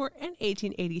 1854, and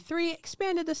 1883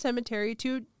 expanded the cemetery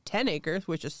to 10 acres,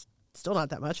 which is still not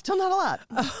that much, Still not a lot.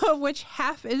 of which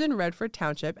half is in Redford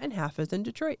Township and half is in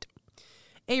Detroit.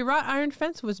 A wrought iron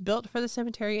fence was built for the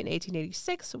cemetery in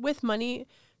 1886 with money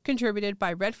contributed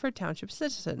by Redford Township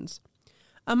citizens.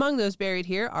 Among those buried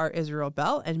here are Israel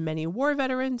Bell and many war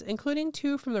veterans, including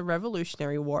 2 from the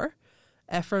Revolutionary War,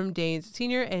 Ephraim Daines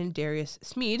Sr. and Darius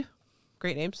Smead.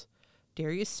 Great names.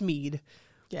 Darius Smead.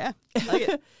 Yeah. Like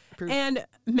it. Approved. And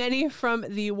many from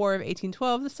the War of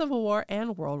 1812, the Civil War,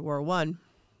 and World War I.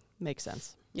 Makes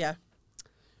sense. Yeah.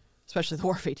 Especially the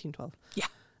War of 1812.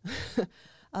 Yeah.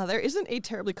 There isn't a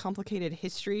terribly complicated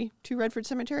history to Redford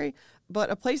Cemetery, but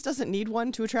a place doesn't need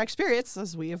one to attract spirits,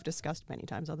 as we have discussed many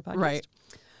times on the podcast. Right.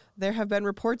 There have been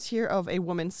reports here of a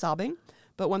woman sobbing,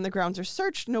 but when the grounds are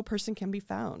searched, no person can be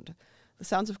found. The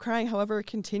sounds of crying, however,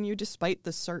 continue despite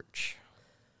the search.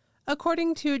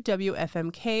 According to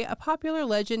WFMK, a popular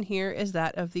legend here is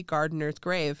that of the gardener's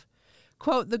grave.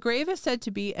 Quote, the grave is said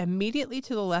to be immediately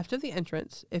to the left of the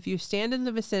entrance. If you stand in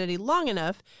the vicinity long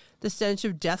enough, the stench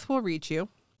of death will reach you.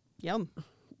 Yum.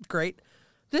 Great.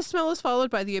 This smell is followed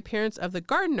by the appearance of the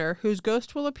gardener, whose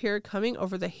ghost will appear coming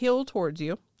over the hill towards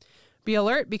you. Be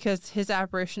alert because his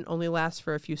apparition only lasts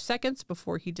for a few seconds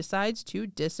before he decides to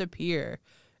disappear.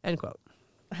 End quote.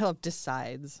 I love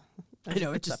decides. I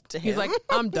know, it's just, up to him. he's like,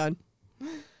 I'm done.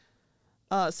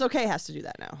 So Kay has to do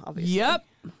that now, obviously. Yep.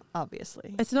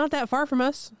 Obviously. It's not that far from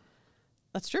us.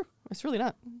 That's true. It's really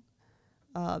not.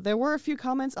 There were a few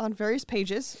comments on various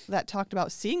pages that talked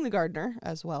about seeing the gardener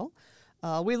as well.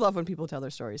 We love when people tell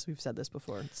their stories. We've said this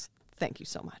before. Thank you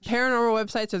so much. Paranormal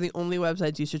websites are the only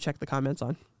websites you should check the comments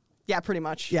on. Yeah, pretty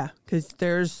much. Yeah, because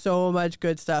there's so much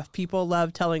good stuff. People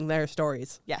love telling their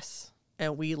stories, Yes.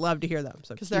 and we love to hear them.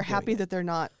 So Because they're happy that they're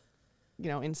not,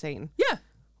 insane. Yeah.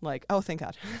 Like, oh, thank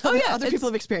God. Oh, yeah, Other people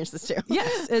have experienced this too.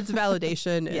 Yes, it's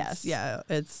validation. It's, Yes. Yeah,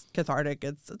 it's cathartic.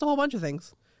 It's a whole bunch of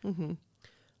things. Mm-hmm.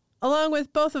 Along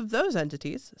with both of those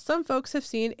entities, some folks have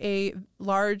seen a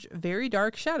large, very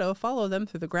dark shadow follow them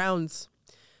through the grounds.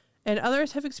 And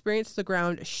others have experienced the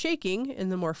ground shaking in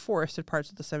the more forested parts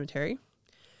of the cemetery.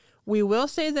 We will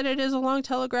say that it is along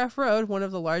Telegraph Road, one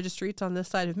of the largest streets on this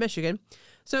side of Michigan,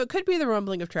 so it could be the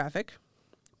rumbling of traffic,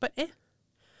 but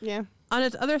Yeah. On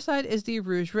its other side is the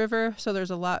Rouge River, so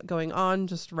there's a lot going on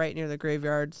just right near the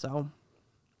graveyard, so,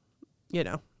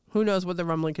 who knows what the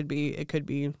rumbling could be. It could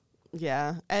be...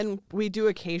 Yeah, and we do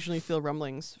occasionally feel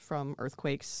rumblings from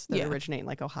earthquakes that Yeah. originate in,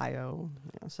 like, Ohio,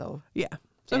 so... Yeah,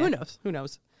 so who knows? Who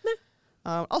knows?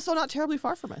 Also not terribly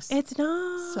far from us. It's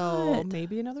not. So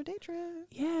maybe another day trip.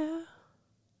 Yeah.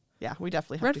 Yeah, we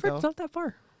definitely have Redford's to go. not that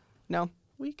far. No.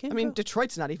 We can I mean, go.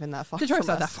 Detroit's not even that far Detroit's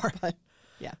from not us, that far. But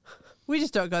yeah. We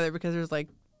just don't go there because there's, like,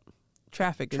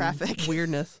 traffic and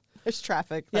weirdness. There's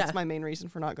traffic. That's Yeah. my main reason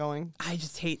for not going. I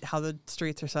just hate how the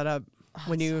streets are set up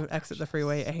when you exit the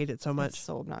freeway. I hate it so much. It's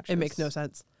so obnoxious. It makes no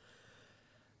sense.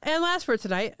 And last for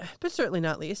tonight, but certainly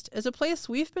not least, is a place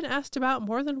we've been asked about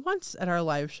more than once at our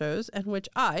live shows and which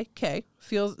I, Kay,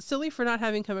 feel silly for not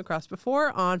having come across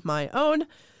before on my own.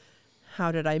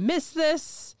 How did I miss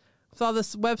this? With all the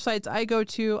websites I go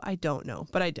to, I don't know,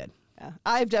 but I did. Yeah.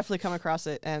 I've definitely come across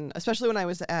it, and especially when I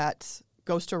was at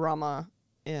Ghost-orama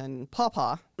in Paw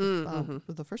Paw,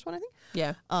 was the first one, I think.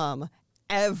 Yeah.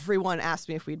 Everyone asked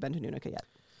me if we'd been to Nunica yet.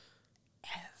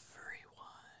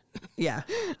 Yeah.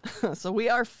 So we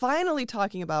are finally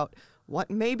talking about what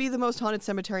may be the most haunted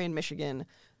cemetery in Michigan,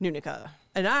 Nunica.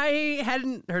 And I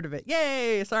hadn't heard of it.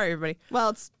 Yay. Sorry, everybody. Well,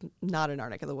 it's not in our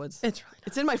neck of the woods. It's really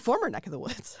It's in my former neck of the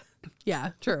woods.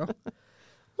 Yeah, true.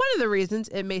 One of the reasons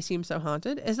it may seem so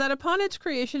haunted is that upon its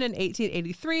creation in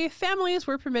 1883, families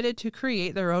were permitted to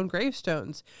create their own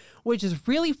gravestones, which is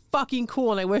really fucking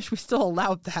cool, and I wish we still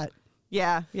allowed that.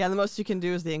 Yeah, the most you can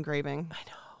do is the engraving. I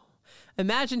know.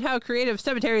 Imagine how creative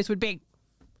cemeteries would be.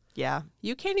 Yeah,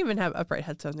 You can't even have upright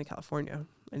headstones in California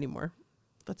anymore.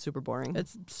 that's super boring.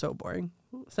 It's so boring.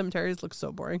 Cemeteries look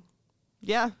so boring.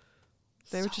 Yeah,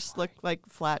 they would just look like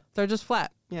flat. They're just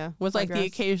flat Yeah, with flat like the grass.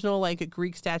 occasional like a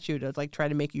Greek statue to like try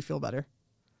to make you feel better.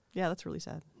 Yeah, that's really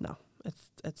sad. No,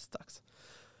 it sucks.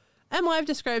 MLive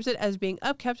describes it as being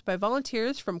upkept by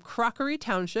volunteers from Crockery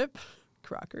Township.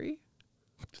 Crockery?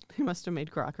 They must have made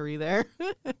crockery there.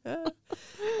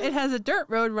 It has a dirt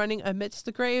road running amidst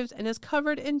the graves and is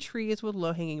covered in trees with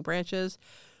low-hanging branches,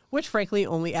 which frankly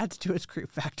only adds to its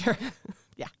creep factor.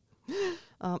 Yeah.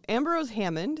 Ambrose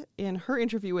Hammond, in her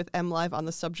interview with MLive on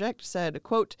the subject, said,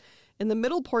 quote, "In the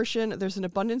middle portion, there's an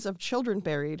abundance of children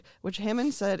buried, which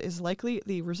Hammond said is likely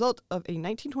the result of a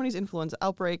 1920s influenza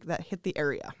outbreak that hit the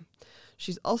area.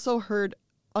 She's also heard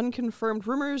unconfirmed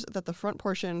rumors that the front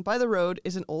portion by the road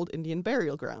is an old Indian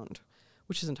burial ground,"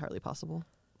 which is entirely possible.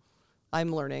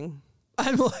 I'm learning.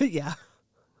 I'm like, yeah.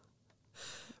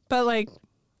 But like,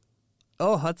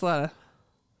 oh, that's a lot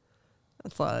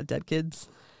of dead kids.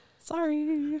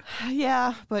 Sorry.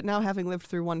 Yeah, but now having lived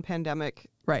through one pandemic,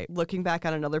 Right. looking back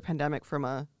on another pandemic from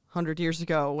 100 years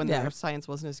ago when Yeah. their science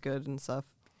wasn't as good and stuff,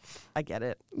 I get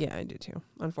it. Yeah, I do too.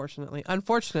 Unfortunately,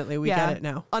 we Yeah. get it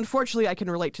now. Unfortunately, I can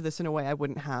relate to this in a way I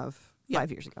wouldn't have 5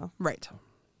 years ago. Right.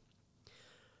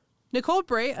 Nicole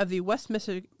Bray of the West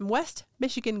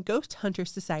Michigan Ghost Hunter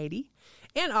Society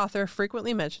and author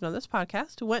frequently mentioned on this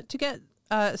podcast went to get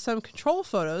some control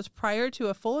photos prior to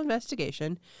a full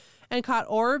investigation and caught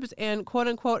orbs and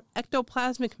quote-unquote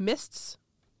ectoplasmic mists,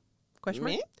 question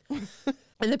mark, Me?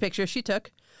 in the picture she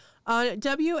took. On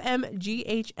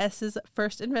WMGHS's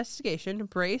first investigation,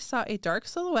 Bray saw a dark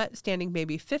silhouette standing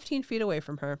maybe 15 feet away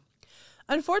from her.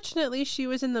 Unfortunately, she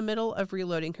was in the middle of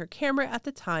reloading her camera at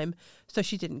the time, so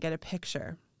she didn't get a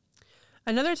picture.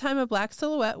 Another time, a black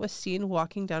silhouette was seen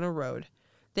walking down a road.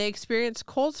 They experienced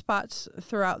cold spots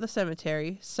throughout the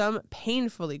cemetery, some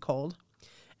painfully cold,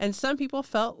 and some people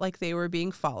felt like they were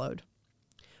being followed.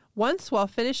 Once, while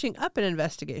finishing up an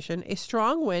investigation, a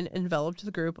strong wind enveloped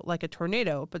the group like a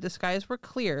tornado, but the skies were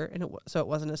clear, and so it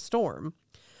wasn't a storm.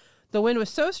 The wind was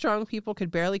so strong people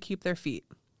could barely keep their feet.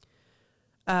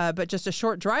 But just a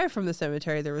short drive from the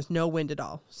cemetery, there was no wind at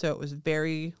all. So it was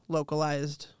very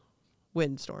localized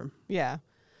windstorm. Yeah.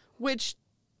 Which,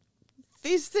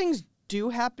 these things do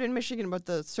happen in Michigan, but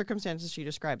the circumstances she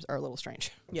describes are a little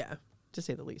strange, Yeah. to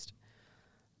say the least.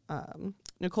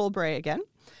 Nicole Bray, again,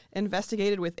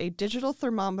 investigated with a digital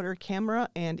thermometer camera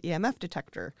and EMF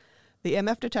detector. The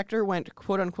EMF detector went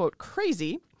quote-unquote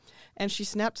crazy, and she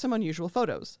snapped some unusual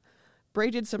photos. Bray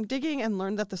did some digging and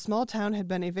learned that the small town had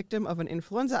been a victim of an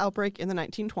influenza outbreak in the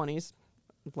 1920s,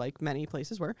 like many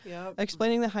places were, Yep.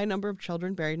 explaining the high number of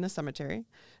children buried in the cemetery.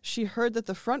 She heard that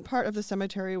the front part of the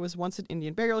cemetery was once an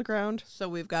Indian burial ground. So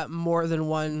we've got more than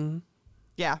one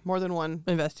Yeah, more than one.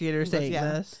 investigator saying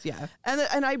Yeah. this. Yeah.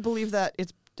 And I believe that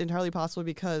it's entirely possible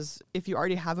because if you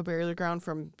already have a burial ground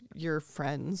from your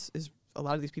friends, is a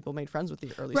lot of these people made friends with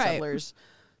the early Right. settlers,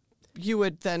 you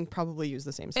would then probably use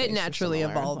the same space. It naturally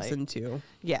similar, evolves like, into.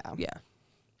 Yeah. Yeah.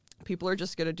 People are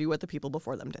just going to do what the people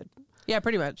before them did. Yeah,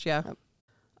 pretty much. Yeah.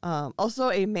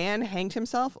 Also, a man hanged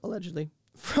himself, allegedly,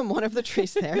 from one of the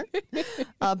trees there.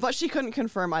 But she couldn't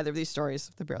confirm either of these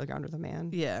stories, the burial ground or the man.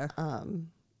 Yeah.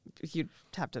 You'd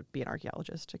have to be an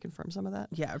archaeologist to confirm some of that.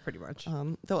 Yeah, pretty much.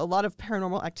 Though a lot of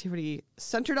paranormal activity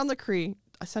centered on the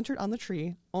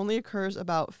tree only occurs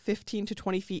about 15 to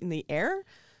 20 feet in the air.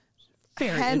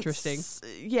 Very interesting.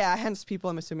 Yeah, hence people,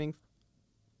 I'm assuming,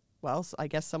 well, I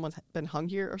guess someone's been hung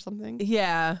here or something.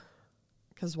 Yeah.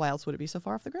 Because why else would it be so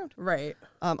far off the ground? Right.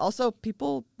 Also,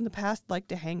 people in the past like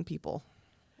to hang people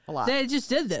a lot. They just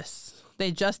did this.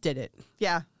 They just did it.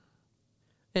 Yeah.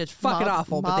 And it's fucking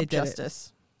awful, but they did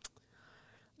justice.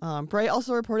 Bray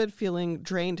also reported feeling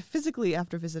drained physically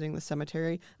after visiting the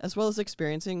cemetery, as well as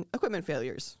experiencing equipment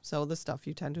failures. So the stuff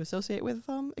you tend to associate with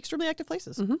extremely active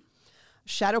places. Mm-hmm.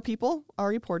 Shadow people are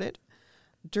reported.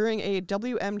 During a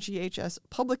WMGHS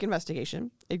public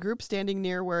investigation, a group standing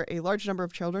near where a large number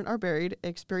of children are buried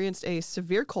experienced a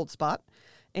severe cold spot,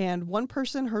 and one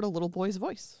person heard a little boy's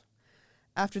voice.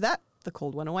 After that, the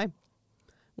cold went away.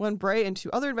 When Bray and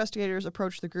 2 other investigators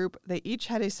approached the group, they each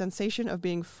had a sensation of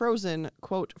being frozen,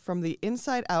 quote, from the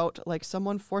inside out, like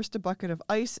someone forced a bucket of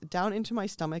ice down into my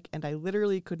stomach, and I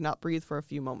literally could not breathe for a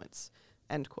few moments,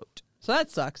 end quote. So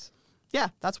that sucks. Yeah,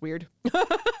 that's weird.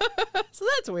 So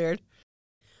that's weird.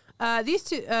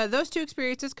 Those two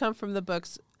experiences come from the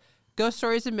books Ghost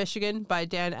Stories of Michigan by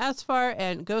Dan Asfar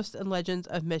and Ghosts and Legends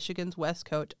of Michigan's West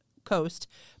Coast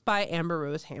by Amber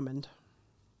Rose Hammond.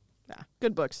 Yeah,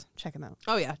 good books. Check them out.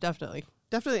 Oh, yeah, definitely.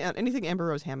 Definitely anything Amber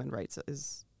Rose Hammond writes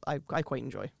is I quite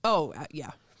enjoy. Oh,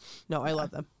 yeah. No, I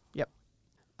love them. Yep.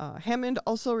 Hammond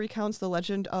also recounts the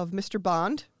legend of Mr.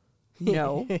 Bond.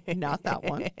 No, not that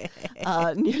one.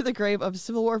 Near the grave of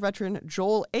Civil War veteran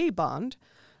Joel A. Bond,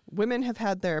 women have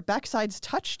had their backsides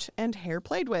touched and hair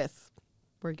played with.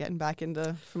 We're getting back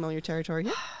into familiar territory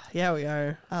here. Yeah, we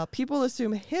are. People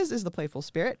assume his is the playful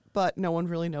spirit, but no one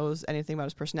really knows anything about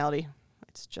his personality.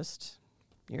 It's just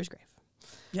near his grave.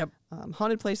 Yep.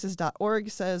 Hauntedplaces.org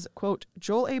says, quote,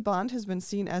 Joel A. Bond has been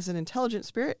seen as an intelligent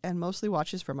spirit and mostly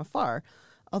watches from afar.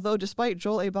 Although despite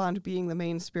Joel A. Bond being the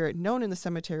main spirit known in the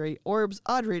cemetery, orbs,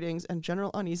 odd readings, and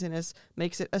general uneasiness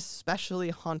makes it especially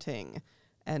haunting,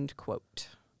 end quote.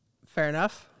 Fair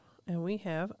enough. And we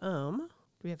have, Do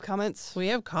we have comments? We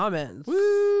have comments.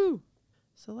 Woo!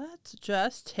 So let's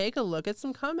just take a look at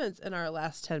some comments in our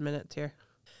last 10 minutes here.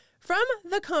 From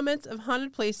the comments of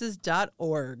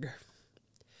hauntedplaces.org.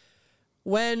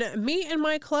 When me and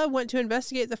my club went to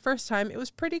investigate the first time, it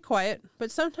was pretty quiet, but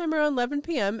sometime around 11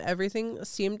 p.m., everything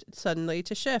seemed suddenly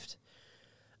to shift.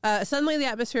 Suddenly, the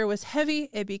atmosphere was heavy.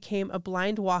 It became a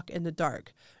blind walk in the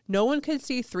dark. No one could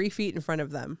see 3 feet in front of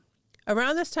them.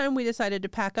 Around this time, we decided to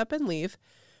pack up and leave,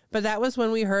 but that was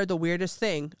when we heard the weirdest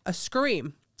thing, a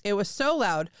scream. It was so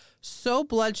loud, so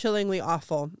blood-chillingly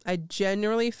awful. I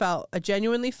genuinely felt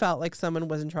like someone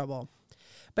was in trouble.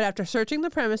 But after searching the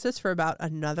premises for about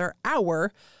another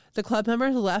hour, the club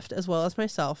members left as well as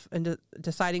myself and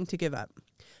deciding to give up.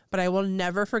 But I will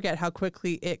never forget how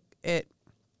quickly it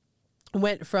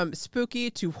went from spooky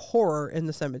to horror in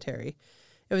the cemetery.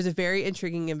 It was a very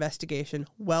intriguing investigation,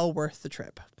 well worth the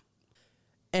trip.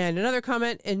 And another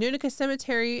comment, in Nunica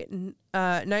Cemetery,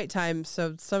 nighttime,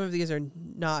 so some of these are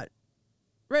not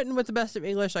written with the best of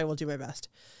English, I will do my best.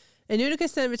 In Nunica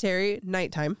Cemetery,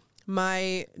 nighttime,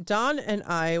 my Don and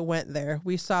I went there.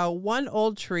 We saw one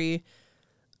old tree.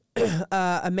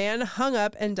 A man hung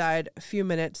up and died a few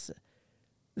minutes,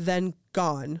 then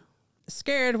gone.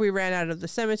 Scared, we ran out of the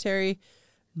cemetery.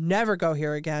 Never go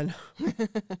here again.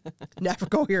 Never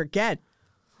go here again.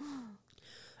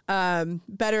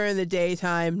 Better in the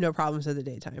daytime. No problems in the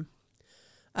daytime.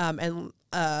 And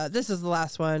this is the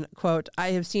last one. Quote,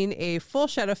 I have seen a full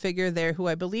shadow figure there who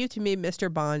I believe to be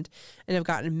Mr. Bond and have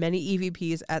gotten many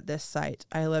EVPs at this site.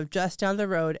 I live just down the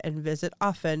road and visit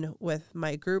often with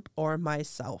my group or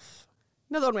myself.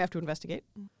 Another one we have to investigate.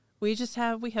 We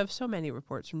have so many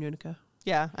reports from Nunica.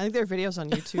 Yeah, I think there are videos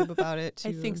on YouTube about it too.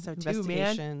 I think so too,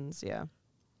 investigations, yeah.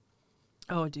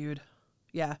 Oh, dude.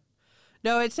 Yeah.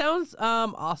 No, it sounds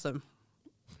awesome.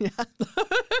 Yeah.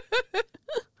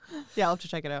 Yeah, I'll have to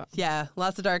check it out. Yeah,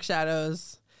 lots of dark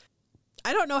shadows.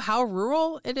 I don't know how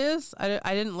rural it is. I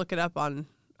didn't look it up on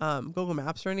Google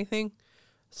Maps or anything.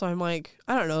 So I'm like,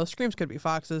 I don't know. Screams could be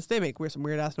foxes. They make some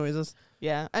weird-ass noises.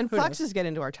 Yeah, and Who foxes knows? get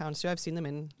into our towns, too. I've seen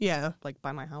them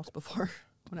by my house before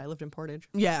when I lived in Portage.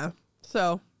 Yeah.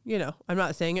 So, I'm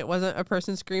not saying it wasn't a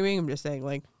person screaming. I'm just saying,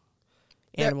 like,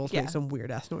 animals make some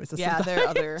weird-ass noises Yeah, sometimes. there are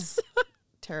other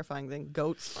terrifying things.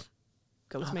 Goats.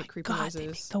 Ghosts make creepy God, they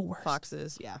noises. make the worst.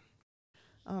 Foxes, yeah.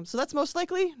 So that's most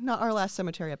likely not our last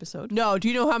cemetery episode. No, do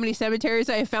you know how many cemeteries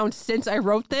I have found since I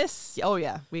wrote this? Oh,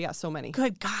 yeah. We got so many.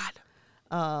 Good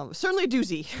God. Certainly a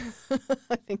doozy,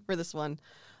 I think, for this one.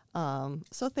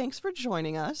 So thanks for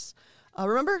joining us.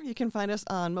 Remember, you can find us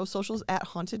on most socials at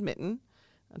Haunted Mitten.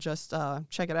 Just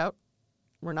check it out.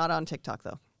 We're not on TikTok,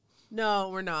 though. No,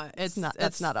 we're not. That's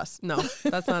not us. No,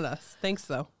 that's not us. Thanks,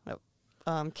 though. Nope.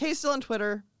 Kay's still on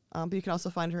Twitter, but you can also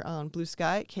find her on Blue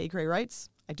Sky. Kay Gray writes.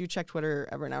 I do check Twitter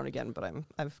every now and again, but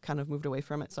I've kind of moved away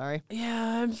from it. Sorry.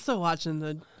 Yeah, I'm still watching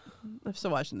the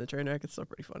train wreck. It's still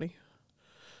pretty funny.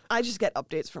 I just get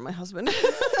updates from my husband.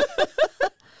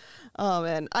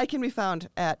 And I can be found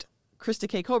at Krista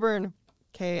K. Coburn,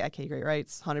 K at K Gray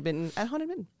Writes, Haunted Mitten at Haunted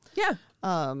Mitten. Yeah.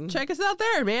 Check us out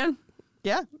there, man.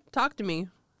 Yeah. Talk to me.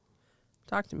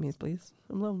 Talk to me, please.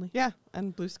 I'm lonely. Yeah.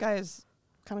 And Blue Sky is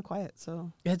kind of quiet,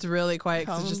 so It's really quiet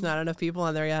because there's just not enough people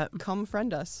on there yet. come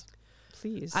friend us,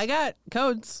 please. I got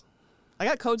codes. I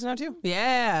got codes now, too.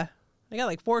 Yeah. I got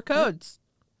like 4 codes.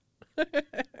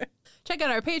 Check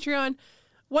out our Patreon.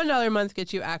 $1 a month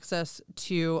gets you access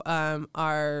to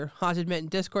our Haunted Mitten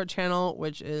Discord channel,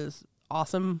 which is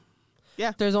awesome.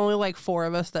 Yeah. There's only like 4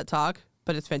 of us that talk,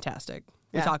 but it's fantastic.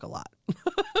 We Yeah. talk a lot.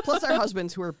 Plus our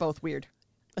husbands, who are both weird,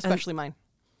 especially mine.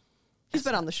 He's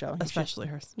been on the show. Especially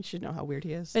hers. You should know how weird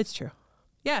he is. It's true.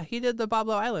 Yeah, he did the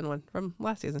Boblo Island one from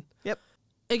last season. Yep.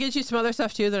 It gets you some other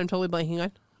stuff too that I'm totally blanking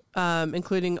on,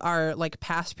 including our like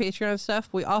past Patreon stuff.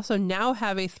 We also now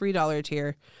have a $3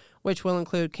 tier, which will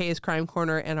include Kay's Crime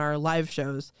Corner and our live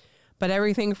shows. But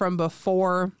everything from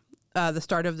before the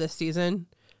start of this season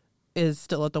is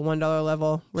still at the $1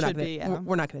 level. We're not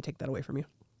going to take that away from you.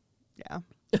 Yeah.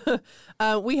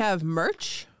 We have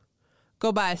merch.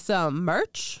 Go buy some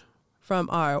merch from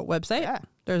our website. Yeah.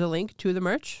 There's a link to the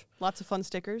merch. Lots of fun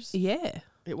stickers. Yeah.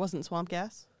 It wasn't swamp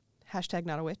gas. Hashtag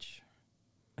not a witch.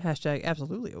 Hashtag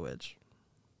absolutely a witch.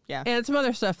 Yeah. And some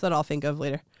other stuff that I'll think of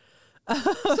later.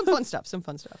 Some fun stuff. Some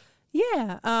fun stuff.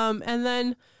 Yeah. And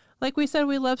then, like we said,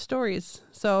 we love stories.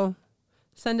 So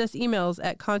send us emails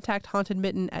at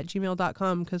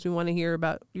contacthauntedmitten@gmail.com because we want to hear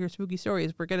about your spooky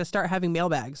stories. We're going to start having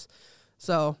mailbags.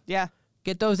 So Yeah.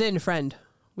 get those in, friend.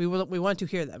 We want to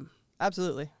hear them.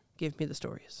 Absolutely. Give me the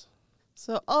stories.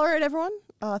 So, all right, everyone.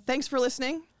 Thanks for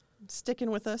listening. Sticking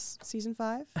with us, season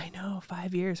 5. I know,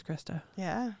 5 years, Krista.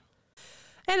 Yeah.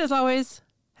 And as always,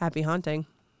 happy haunting.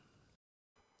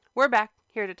 We're back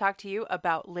here to talk to you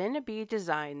about Lynn B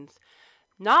Designs.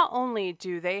 Not only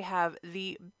do they have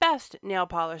the best nail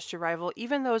polish to rival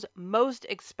even those most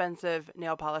expensive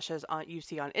nail polishes you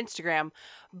see on Instagram,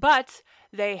 but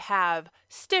they have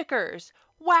stickers,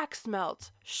 wax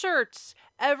melts, shirts,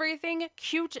 everything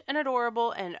cute and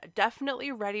adorable and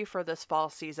definitely ready for this fall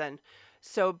season.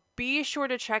 So be sure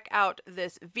to check out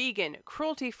this vegan,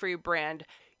 cruelty-free brand.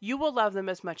 You will love them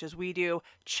as much as we do.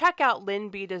 Check out Lynn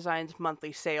B Designs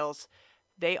monthly sales.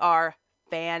 They are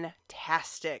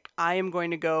fantastic. I am going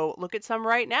to go look at some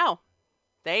right now.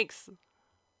 Thanks.